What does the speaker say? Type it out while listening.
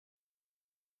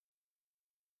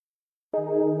Я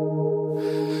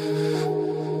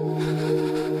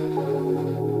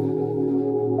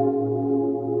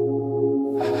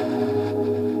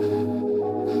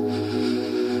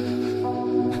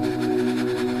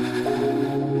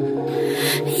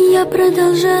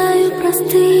продолжаю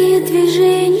простые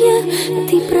движения,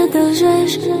 ты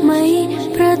продолжаешь мои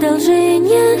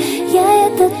продолжения. Я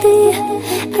это ты,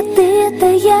 а ты это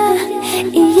я.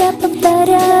 И я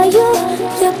повторяю.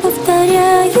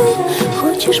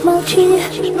 Хочешь — молчи,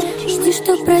 жди,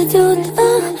 что пройдет.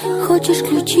 Хочешь —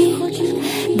 ключи,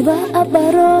 2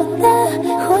 оборота.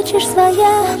 Хочешь —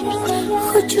 своя,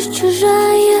 хочешь —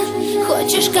 чужая.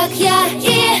 Хочешь, как я,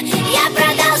 и я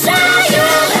продолжаю.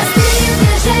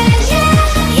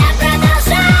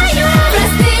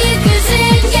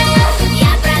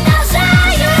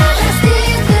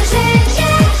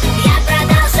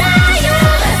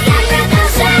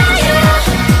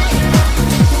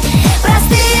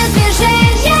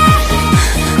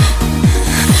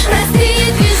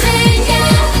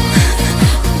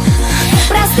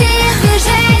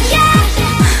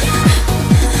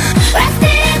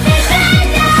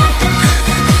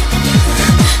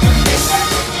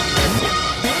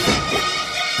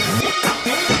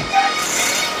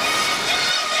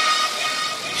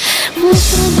 Мы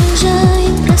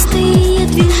продолжаем простые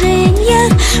движения.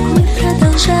 Мы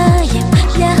продолжаем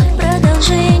для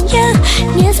продолжения.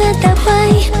 Не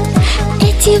задавай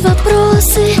эти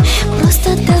вопросы,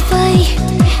 просто давай.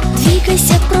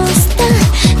 Двигайся просто,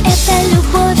 это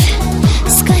любовь.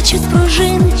 Скачут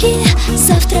пружинки,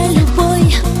 завтра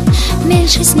любой.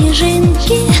 Меньше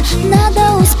снежинки,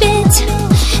 надо успеть,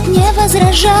 не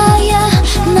возражая.